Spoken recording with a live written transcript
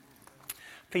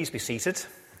Please be seated,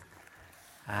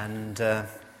 and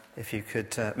if you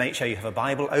could make sure you have a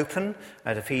Bible open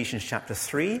at Ephesians chapter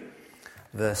 3,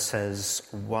 verses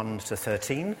 1 to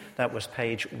 13. That was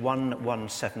page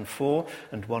 1174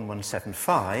 and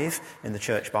 1175 in the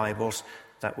church Bibles.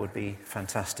 That would be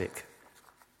fantastic.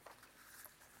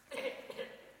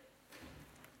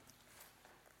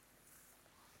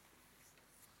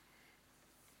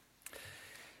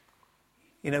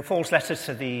 You know, Paul's letter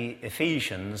to the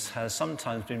Ephesians has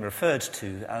sometimes been referred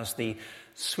to as the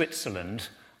Switzerland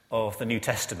of the New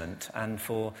Testament, and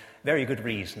for very good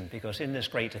reason, because in this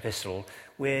great epistle,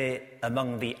 we're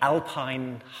among the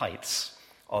alpine heights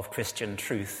of Christian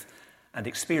truth and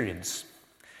experience.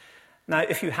 Now,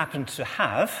 if you happen to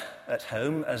have at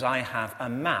home, as I have, a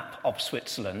map of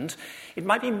Switzerland, it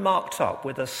might be marked up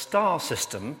with a star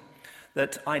system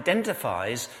that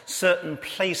identifies certain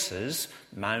places,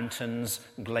 mountains,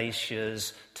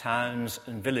 glaciers, towns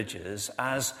and villages,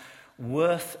 as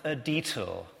worth a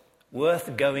detour,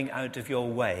 worth going out of your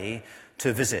way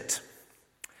to visit.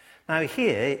 Now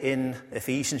here in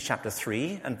Ephesians chapter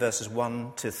 3 and verses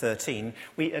 1 to 13,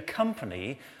 we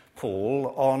accompany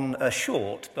Paul on a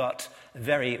short but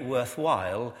very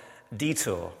worthwhile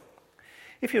detour.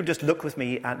 If you'll just look with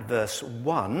me at verse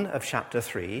 1 of chapter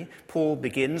 3, Paul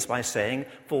begins by saying,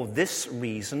 "For this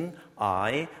reason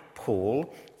I,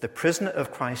 Paul, the prisoner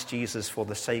of Christ Jesus for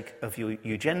the sake of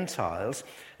you Gentiles,"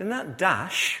 and that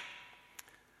dash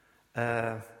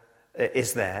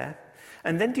is there.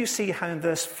 And then do you see how in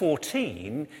verse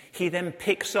 14 he then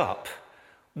picks up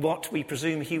what we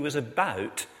presume he was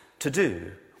about to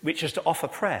do, which is to offer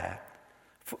prayer.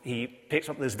 He picks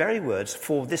up those very words,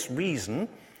 "for this reason,"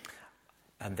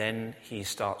 and then he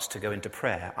starts to go into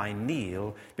prayer. "I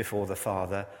kneel before the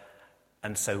Father,"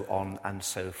 and so on and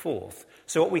so forth.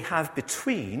 So what we have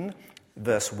between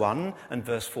verse 1 and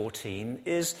verse 14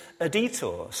 is a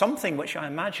detour, something which I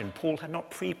imagine Paul had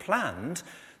not pre-planned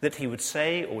that he would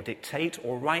say or dictate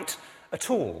or write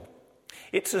at all.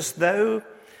 It's as though,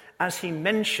 as he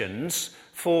mentions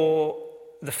for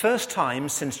the first time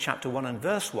since chapter 1 and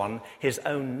verse 1, his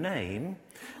own name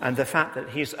and the fact that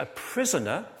he's a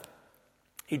prisoner,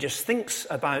 he just thinks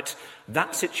about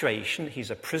that situation.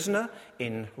 He's a prisoner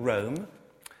in Rome,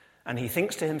 and he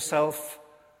thinks to himself,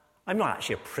 I'm not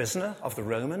actually a prisoner of the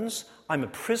Romans. I'm a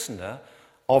prisoner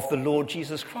of the Lord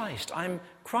Jesus Christ. I'm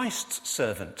Christ's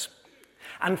servant.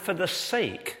 And for the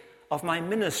sake of my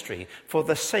ministry, for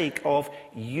the sake of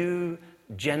you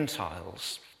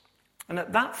Gentiles. And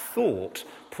at that thought,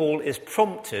 Paul is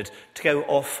prompted to go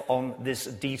off on this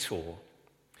detour.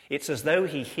 It's as though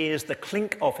he hears the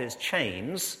clink of his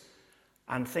chains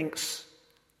and thinks,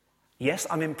 yes,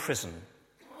 I'm in prison.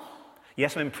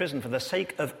 Yes, I'm in prison for the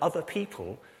sake of other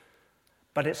people,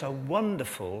 but it's a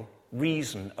wonderful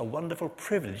reason, a wonderful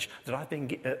privilege that I've been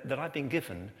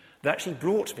given that actually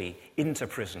brought me into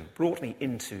prison, brought me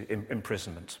into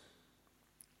imprisonment.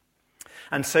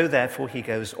 And so, therefore, he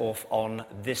goes off on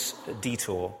this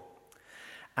detour.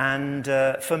 And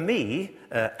for me,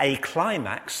 a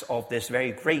climax of this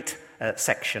very great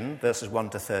section, verses 1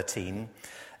 to 13,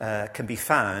 can be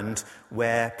found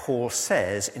where Paul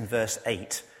says in verse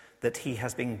 8 that he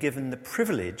has been given the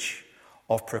privilege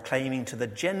of proclaiming to the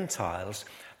Gentiles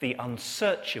the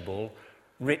unsearchable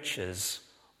riches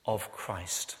of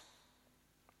Christ.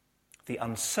 The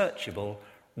unsearchable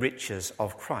riches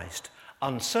of Christ.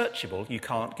 Unsearchable, you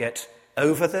can't get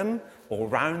over them or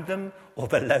round them or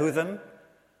below them,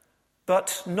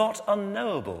 but not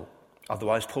unknowable.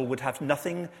 Otherwise, Paul would have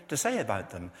nothing to say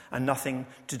about them and nothing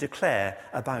to declare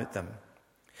about them.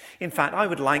 In fact, I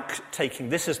would like taking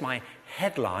this as my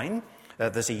headline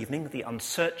this evening, the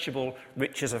unsearchable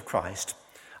riches of Christ.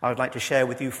 I would like to share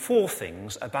with you 4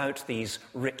 things about these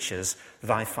riches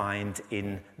that I find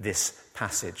in this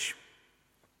passage.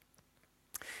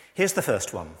 Here's the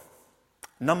first one.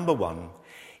 Number 1,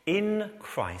 in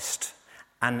Christ,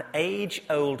 an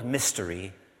age-old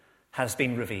mystery has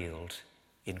been revealed.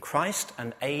 In Christ,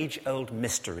 an age-old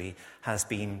mystery has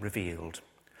been revealed.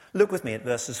 Look with me at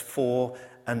verses 4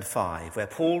 and 5, where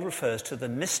Paul refers to the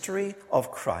mystery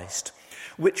of Christ,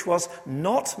 which was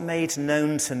not made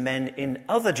known to men in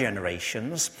other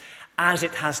generations, as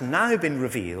it has now been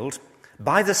revealed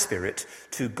by the Spirit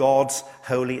to God's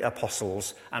holy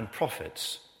apostles and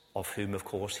prophets, of whom, of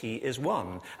course, he is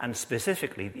one, and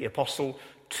specifically the apostle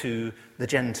to the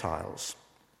Gentiles.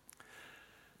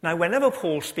 Now, whenever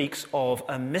Paul speaks of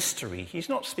a mystery, he's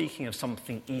not speaking of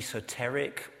something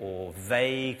esoteric or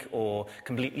vague or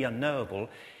completely unknowable.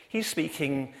 He's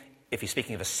speaking, if he's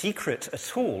speaking of a secret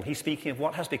at all, he's speaking of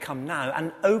what has become now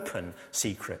an open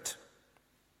secret.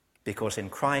 because in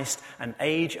Christ an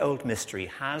age-old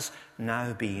mystery has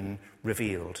now been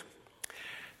revealed.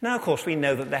 Now, of course, we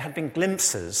know that there had been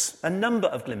glimpses, a number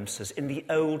of glimpses in the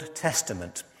Old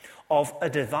Testament of a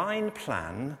divine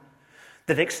plan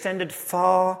that extended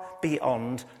far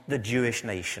beyond the Jewish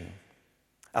nation,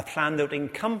 a plan that would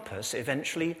encompass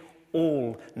eventually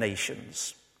all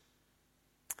nations.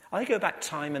 I go back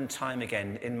time and time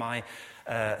again in my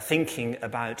thinking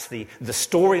about the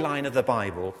storyline of the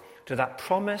Bible to that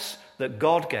promise that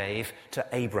God gave to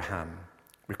Abraham,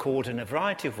 recorded in a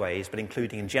variety of ways, but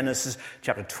including in Genesis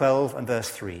chapter 12 and verse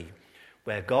 3,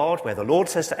 where the Lord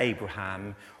says to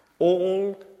Abraham,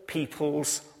 all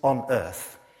peoples on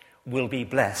earth will be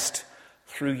blessed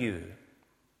through you.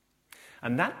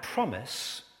 And that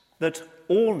promise that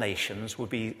all nations would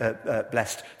be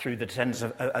blessed through the descendants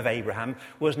of Abraham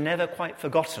was never quite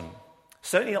forgotten.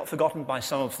 Certainly not forgotten by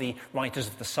some of the writers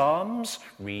of the Psalms,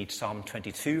 read Psalm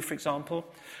 22, for example,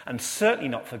 and certainly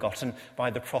not forgotten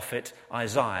by the prophet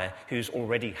Isaiah, who's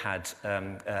already had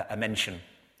a mention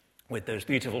with those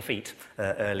beautiful feet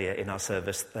earlier in our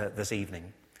service this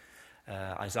evening.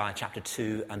 Isaiah chapter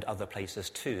 2 and other places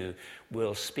too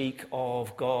will speak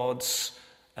of God's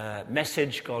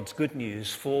message, God's good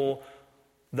news for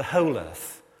the whole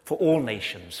earth, for all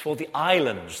nations, for the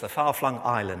islands, the far-flung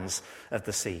islands of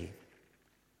the sea.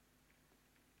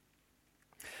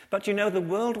 But you know, the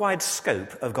worldwide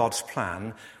scope of God's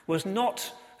plan was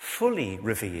not fully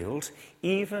revealed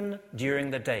even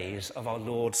during the days of our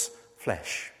Lord's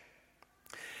flesh.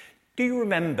 Do you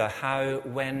remember how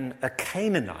when a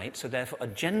Canaanite, so therefore a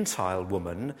Gentile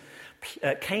woman,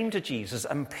 came to Jesus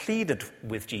and pleaded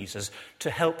with Jesus to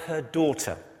help her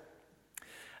daughter?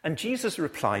 And Jesus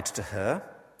replied to her,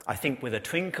 I think with a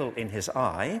twinkle in his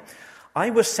eye, I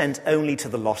was sent only to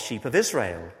the lost sheep of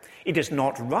Israel. It is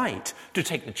not right to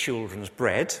take the children's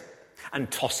bread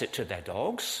and toss it to their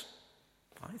dogs.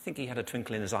 I think he had a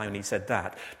twinkle in his eye when he said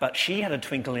that. But she had a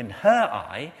twinkle in her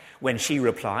eye when she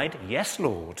replied, yes,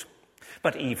 Lord.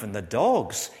 But even the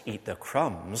dogs eat the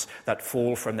crumbs that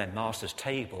fall from their master's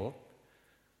table.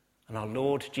 And our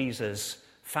Lord Jesus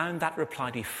found that reply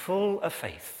to be full of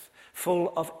faith,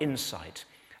 full of insight.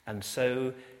 And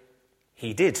so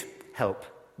he did help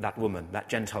that woman, that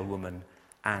Gentile woman,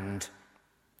 and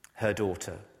her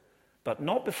daughter. But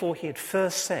not before he had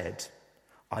first said,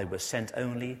 I was sent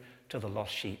only to the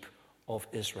lost sheep of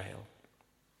Israel.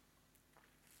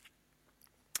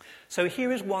 So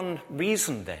here is one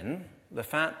reason then, the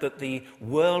fact that the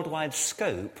worldwide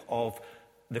scope of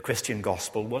the Christian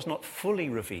gospel was not fully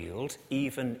revealed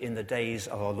even in the days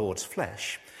of our Lord's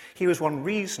flesh. Here is one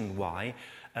reason why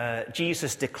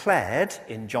Jesus declared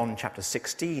in John chapter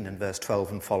 16 and verse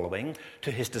 12 and following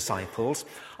to his disciples,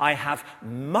 I have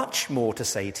much more to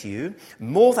say to you,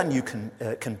 more than you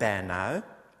can bear now.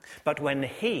 But when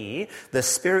he, the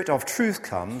Spirit of truth,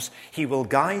 comes, he will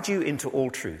guide you into all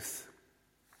truth.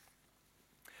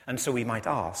 And so we might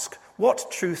ask,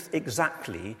 what truth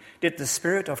exactly did the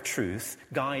Spirit of truth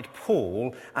guide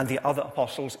Paul and the other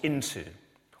apostles into?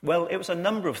 Well, it was a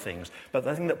number of things, but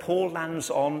the thing that Paul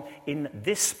lands on in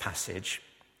this passage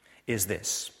is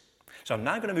this. So I'm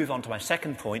now going to move on to my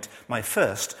second point. My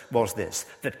first was this,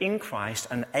 that in Christ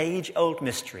an age-old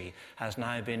mystery has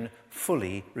now been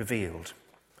fully revealed.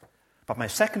 But my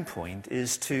second point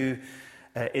is to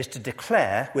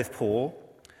declare with Paul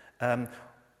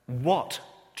what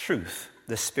truth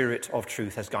the Spirit of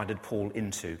truth has guided Paul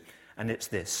into. And it's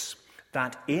this,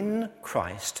 that in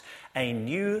Christ a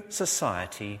new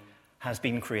society has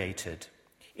been created.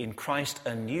 In Christ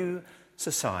a new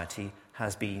society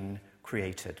has been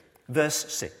created.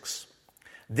 Verse 6.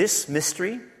 This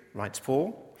mystery, writes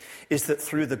Paul, is that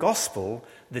through the gospel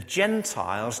the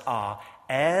Gentiles are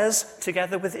heirs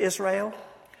together with Israel,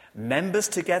 members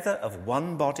together of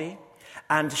one body,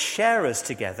 and sharers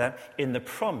together in the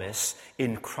promise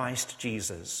in Christ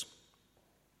Jesus.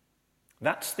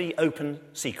 That's the open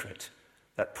secret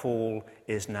that Paul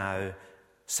is now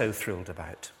so thrilled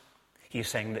about. He's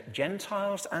saying that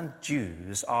Gentiles and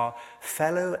Jews are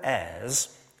fellow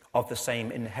heirs of the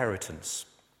same inheritance.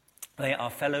 They are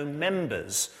fellow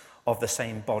members of the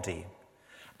same body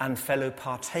and fellow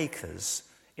partakers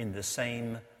in the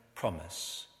same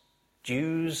promise.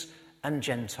 Jews and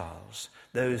Gentiles,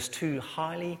 those two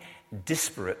highly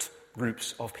disparate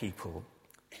groups of people,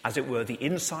 as it were, the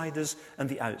insiders and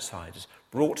the outsiders,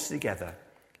 brought together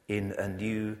in a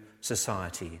new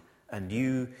society, a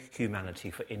new humanity.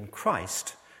 For in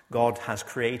Christ, God has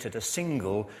created a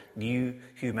single new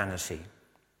humanity.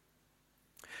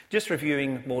 Just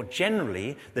reviewing more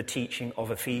generally the teaching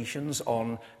of Ephesians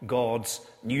on God's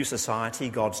new society,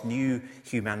 God's new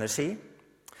humanity.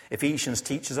 Ephesians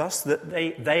teaches us that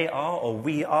they are, or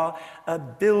we are, a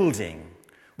building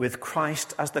with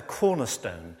Christ as the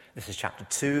cornerstone. This is chapter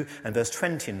 2 and verse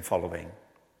 20 and following.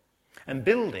 And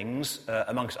buildings,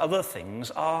 amongst other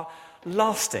things, are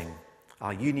lasting.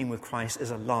 Our union with Christ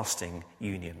is a lasting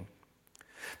union.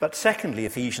 But secondly,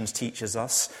 Ephesians teaches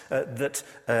us that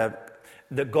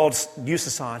God's new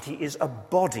society is a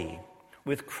body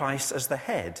with Christ as the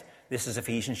head. This is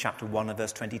Ephesians chapter 1 and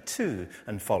verse 22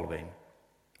 and following.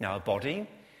 Now, a body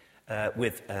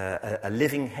with a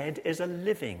living head is a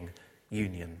living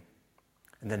union.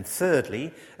 And then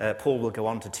thirdly, Paul will go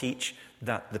on to teach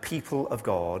that the people of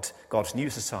God, God's new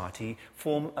society,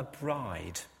 form a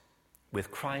bride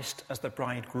with Christ as the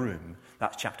bridegroom.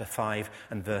 That's chapter 5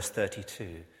 and verse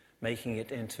 32, making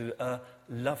it into a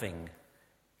loving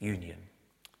union.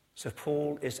 So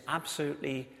Paul is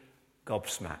absolutely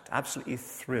gobsmacked, absolutely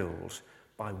thrilled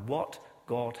by what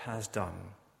God has done.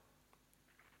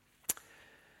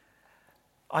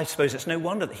 I suppose it's no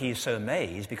wonder that he is so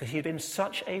amazed, because he had been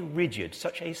such a rigid,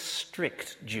 such a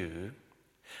strict Jew,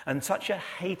 and such a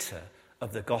hater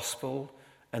of the gospel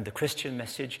and the Christian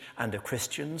message and of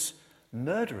Christians.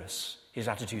 Murderous his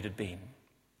attitude had been.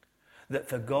 That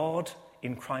for God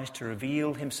in Christ to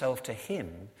reveal himself to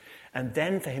him, and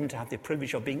then for him to have the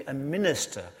privilege of being a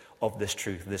minister of this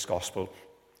truth, this gospel,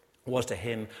 was to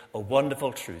him a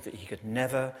wonderful truth that he could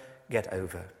never get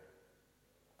over.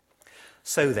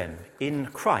 So then, in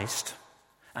Christ,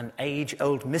 an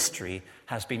age-old mystery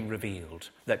has been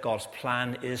revealed, that God's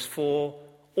plan is for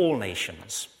all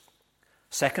nations.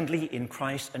 Secondly, in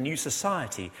Christ, a new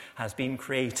society has been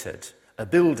created, a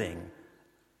building,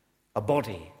 a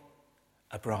body,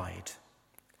 a bride.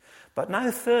 But now,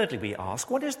 thirdly, we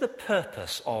ask, what is the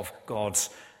purpose of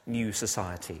God's new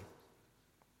society?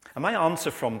 And my answer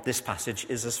from this passage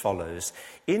is as follows.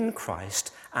 In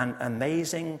Christ, an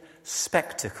amazing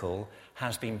spectacle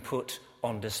has been put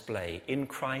on display. In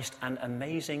Christ, an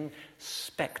amazing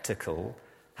spectacle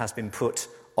has been put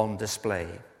on display.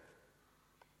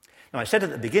 Now, I said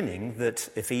at the beginning that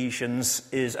Ephesians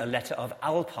is a letter of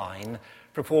alpine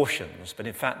proportions, but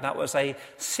in fact that was a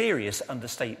serious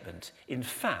understatement. In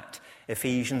fact,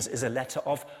 Ephesians is a letter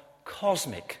of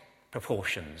cosmic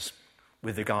proportions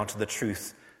with regard to the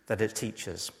truth that it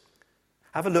teaches.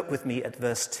 Have a look with me at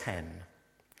verse 10.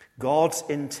 God's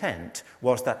intent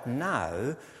was that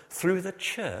now, through the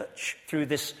church, through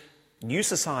this new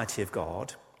society of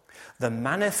God, the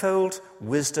manifold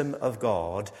wisdom of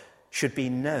God should be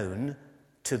known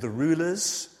to the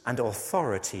rulers and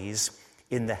authorities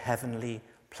in the heavenly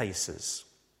places.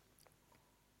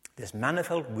 This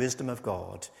manifold wisdom of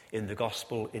God in the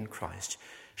gospel in Christ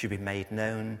should be made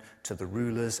known to the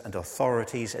rulers and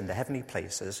authorities in the heavenly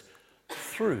places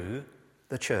through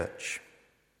the church.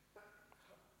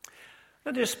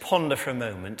 Let us ponder for a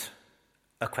moment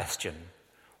a question.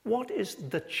 What is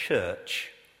the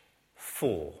church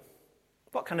for?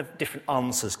 What kind of different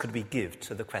answers could we give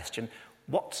to the question,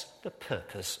 what's the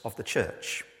purpose of the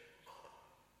church?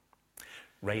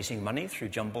 Raising money through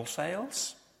jumble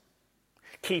sales?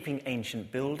 Keeping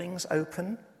ancient buildings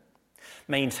open?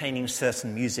 Maintaining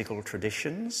certain musical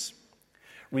traditions?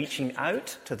 Reaching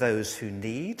out to those who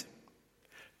need?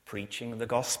 Preaching the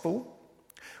gospel?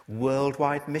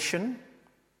 Worldwide mission?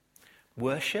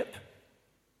 Worship?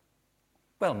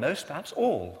 Well, most, perhaps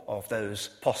all of those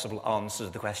possible answers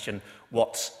to the question,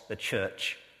 what's the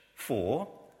church for,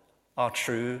 are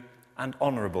true and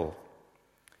honourable.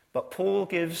 But Paul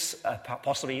gives a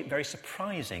possibly very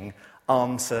surprising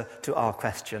answer to our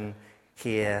question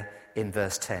here in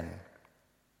verse 10.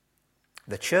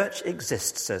 The church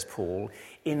exists, says Paul,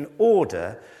 in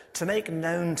order to make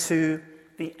known to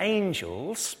the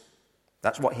angels,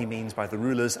 that's what he means by the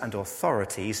rulers and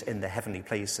authorities in the heavenly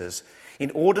places,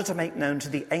 in order to make known to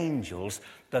the angels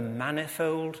the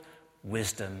manifold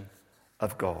wisdom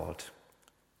of God.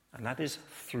 And that is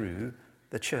through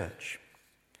the church.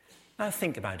 Now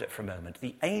think about it for a moment.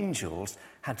 The angels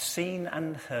had seen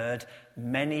and heard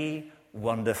many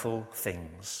wonderful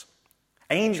things.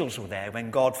 Angels were there when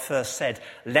God first said,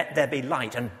 "Let there be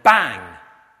light," and bang,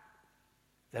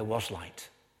 there was light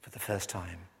for the first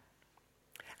time.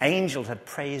 Angels had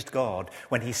praised God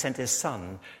when he sent his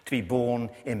son to be born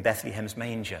in Bethlehem's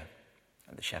manger,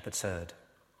 and the shepherds heard.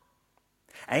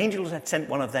 Angels had sent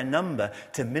one of their number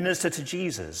to minister to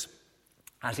Jesus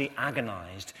as he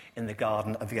agonized in the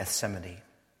Garden of Gethsemane.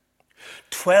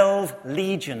 12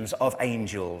 legions of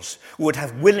angels would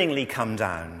have willingly come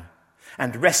down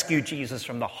and rescued Jesus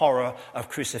from the horror of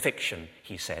crucifixion,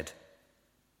 he said.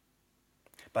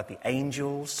 But the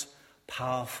angels,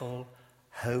 powerful,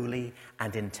 holy,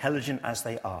 and intelligent as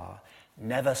they are,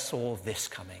 never saw this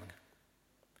coming.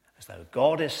 as though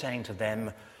God is saying to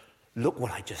them, look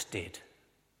what I just did.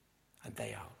 And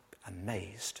they are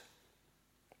amazed.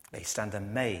 They stand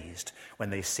amazed when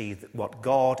they see what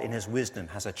God in his wisdom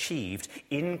has achieved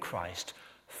in Christ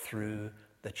through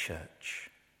the church.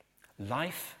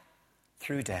 Life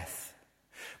through death,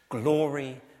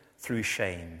 glory through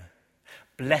shame,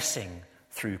 blessing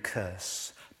through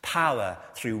curse, power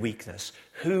through weakness.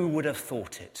 Who would have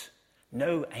thought it?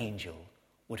 No angel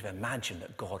would have imagined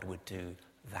that God would do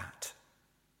that.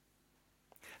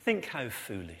 Think how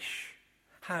foolish,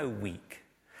 how weak,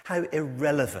 how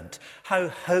irrelevant, how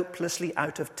hopelessly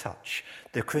out of touch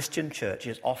the Christian church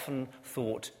is often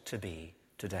thought to be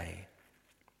today.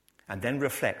 And then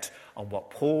reflect on what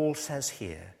Paul says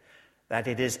here, that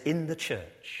it is in the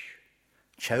church,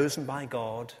 chosen by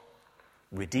God,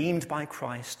 redeemed by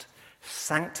Christ,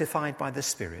 sanctified by the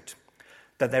Spirit,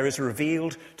 that there is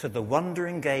revealed to the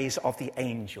wondering gaze of the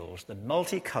angels the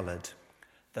multicoloured,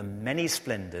 the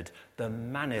many-splendid, the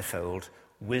manifold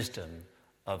wisdom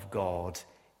of God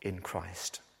in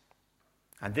Christ.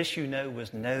 And this, you know,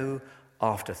 was no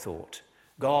afterthought.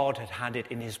 God had had it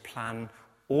in his plan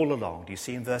all along. Do you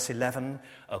see in verse 11?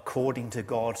 According to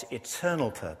God's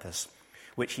eternal purpose,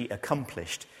 which he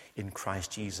accomplished in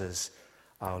Christ Jesus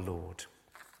our Lord.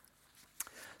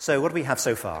 So what do we have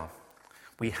so far?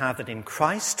 We have that in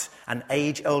Christ an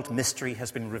age-old mystery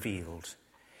has been revealed.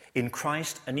 In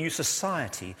Christ a new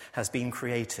society has been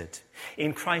created.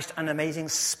 In Christ an amazing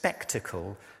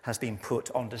spectacle has been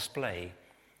put on display.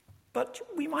 But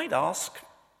we might ask,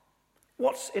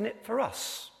 what's in it for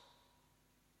us?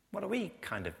 What do we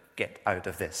kind of get out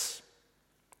of this?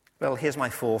 Well, here's my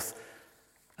fourth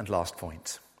and last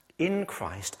point. In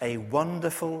Christ, a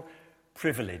wonderful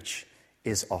privilege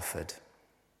is offered.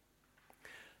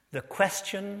 The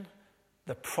question,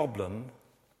 the problem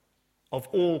of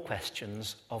all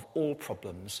questions, of all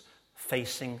problems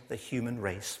facing the human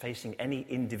race, facing any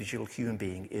individual human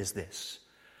being is this: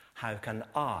 how can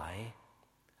I,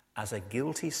 as a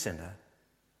guilty sinner,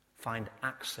 find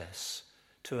access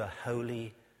to a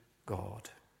holy God?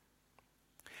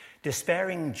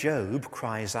 Despairing Job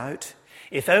cries out,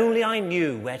 if only I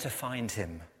knew where to find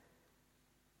him.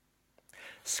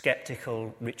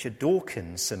 Skeptical Richard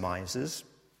Dawkins surmises,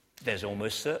 there's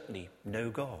almost certainly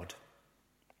no God.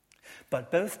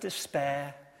 But both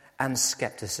despair and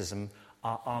skepticism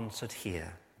are answered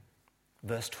here.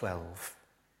 Verse 12,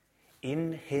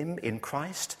 in him, in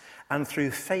Christ, and through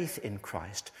faith in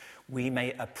Christ, we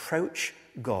may approach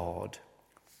God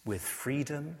with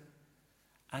freedom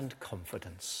and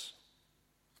confidence.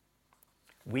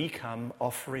 We come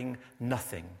offering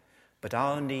nothing but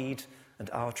our need and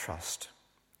our trust,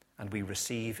 and we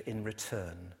receive in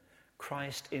return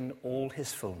Christ in all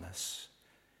his fullness,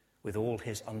 with all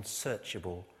his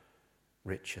unsearchable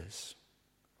riches.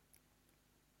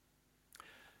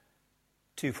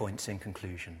 2 points in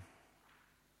conclusion.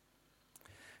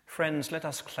 Friends, let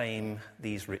us claim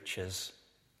these riches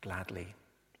gladly.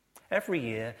 Every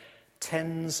year,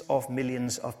 tens of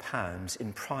millions of pounds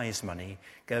in prize money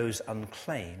goes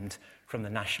unclaimed from the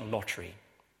National Lottery.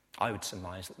 I would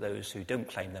surmise that those who don't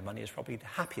claim their money is probably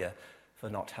happier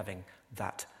for not having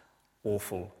that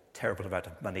awful, terrible amount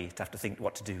of money to have to think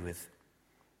what to do with.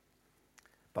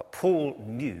 But Paul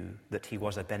knew that he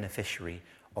was a beneficiary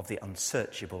of the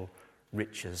unsearchable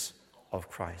riches of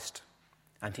Christ.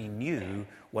 And he knew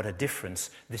what a difference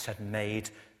this had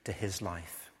made to his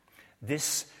life.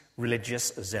 This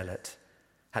religious zealot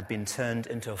had been turned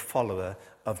into a follower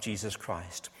of Jesus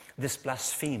Christ. This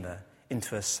blasphemer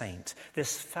into a saint.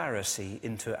 This Pharisee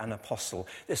into an apostle.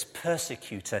 This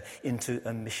persecutor into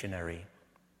a missionary.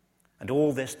 And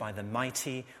all this by the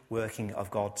mighty working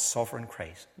of God's sovereign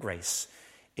grace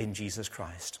in Jesus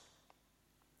Christ.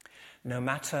 No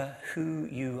matter who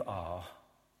you are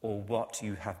or what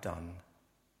you have done,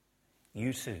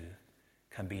 you too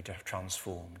can be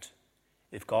transformed.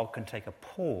 If God can take a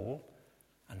Paul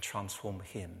and transform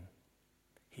him,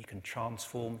 he can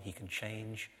transform, he can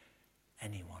change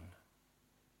anyone.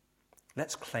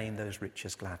 Let's claim those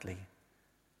riches gladly.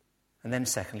 And then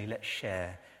secondly, let's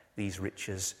share these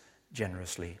riches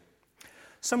generously.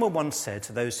 Someone once said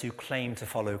to those who claim to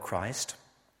follow Christ,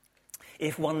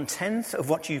 if 1/10 of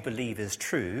what you believe is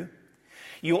true,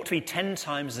 you ought to be 10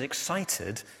 times as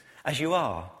excited as you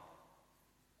are.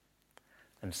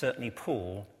 And certainly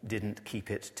Paul didn't keep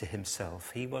it to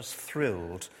himself. He was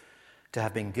thrilled to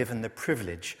have been given the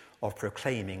privilege of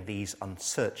proclaiming these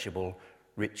unsearchable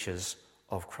riches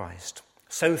of Christ.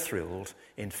 So thrilled,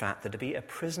 in fact, that to be a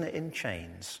prisoner in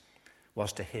chains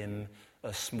was to him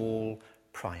a small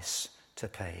price to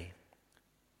pay.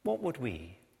 What would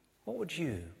we, what would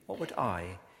you, what would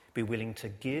I be willing to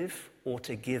give or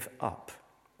to give up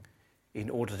in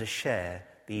order to share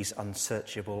these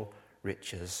unsearchable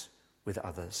riches with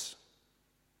others.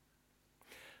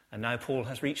 And now Paul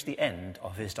has reached the end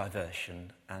of his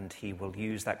diversion, and he will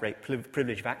use that great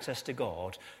privilege of access to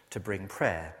God to bring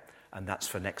prayer, and that's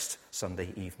for next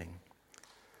Sunday evening.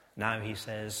 Now he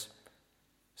says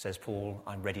Paul,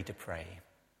 I'm ready to pray.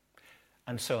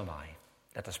 And so am I.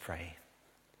 Let us pray.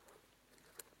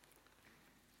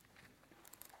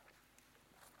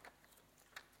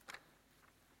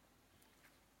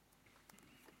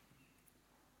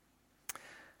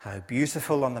 How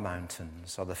beautiful on the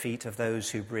mountains are the feet of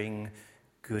those who bring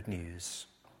good news,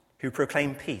 who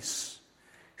proclaim peace,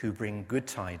 who bring good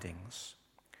tidings,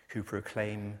 who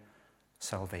proclaim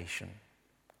salvation,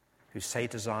 who say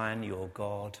to Zion, your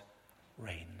God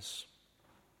reigns.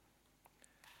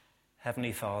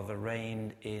 Heavenly Father,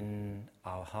 reign in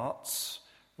our hearts,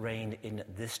 reign in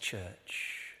this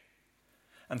church,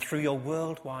 and through your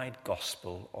worldwide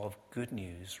gospel of good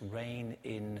news, reign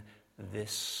in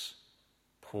this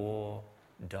poor,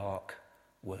 dark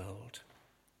world.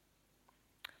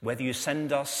 Whether you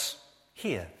send us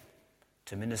here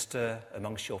to minister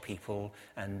amongst your people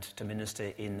and to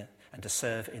minister in and to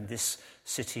serve in this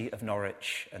city of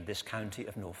Norwich and this county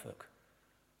of Norfolk,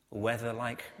 or whether,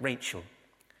 like Rachel,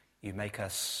 you make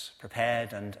us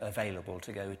prepared and available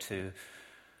to go to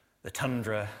the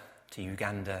tundra, to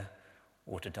Uganda,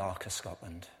 or to darker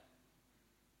Scotland.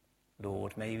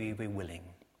 Lord, may we be willing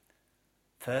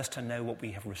first to know what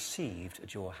we have received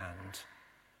at your hand,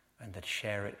 and then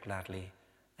share it gladly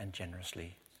and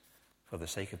generously for the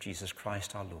sake of Jesus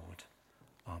Christ our Lord.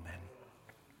 Amen.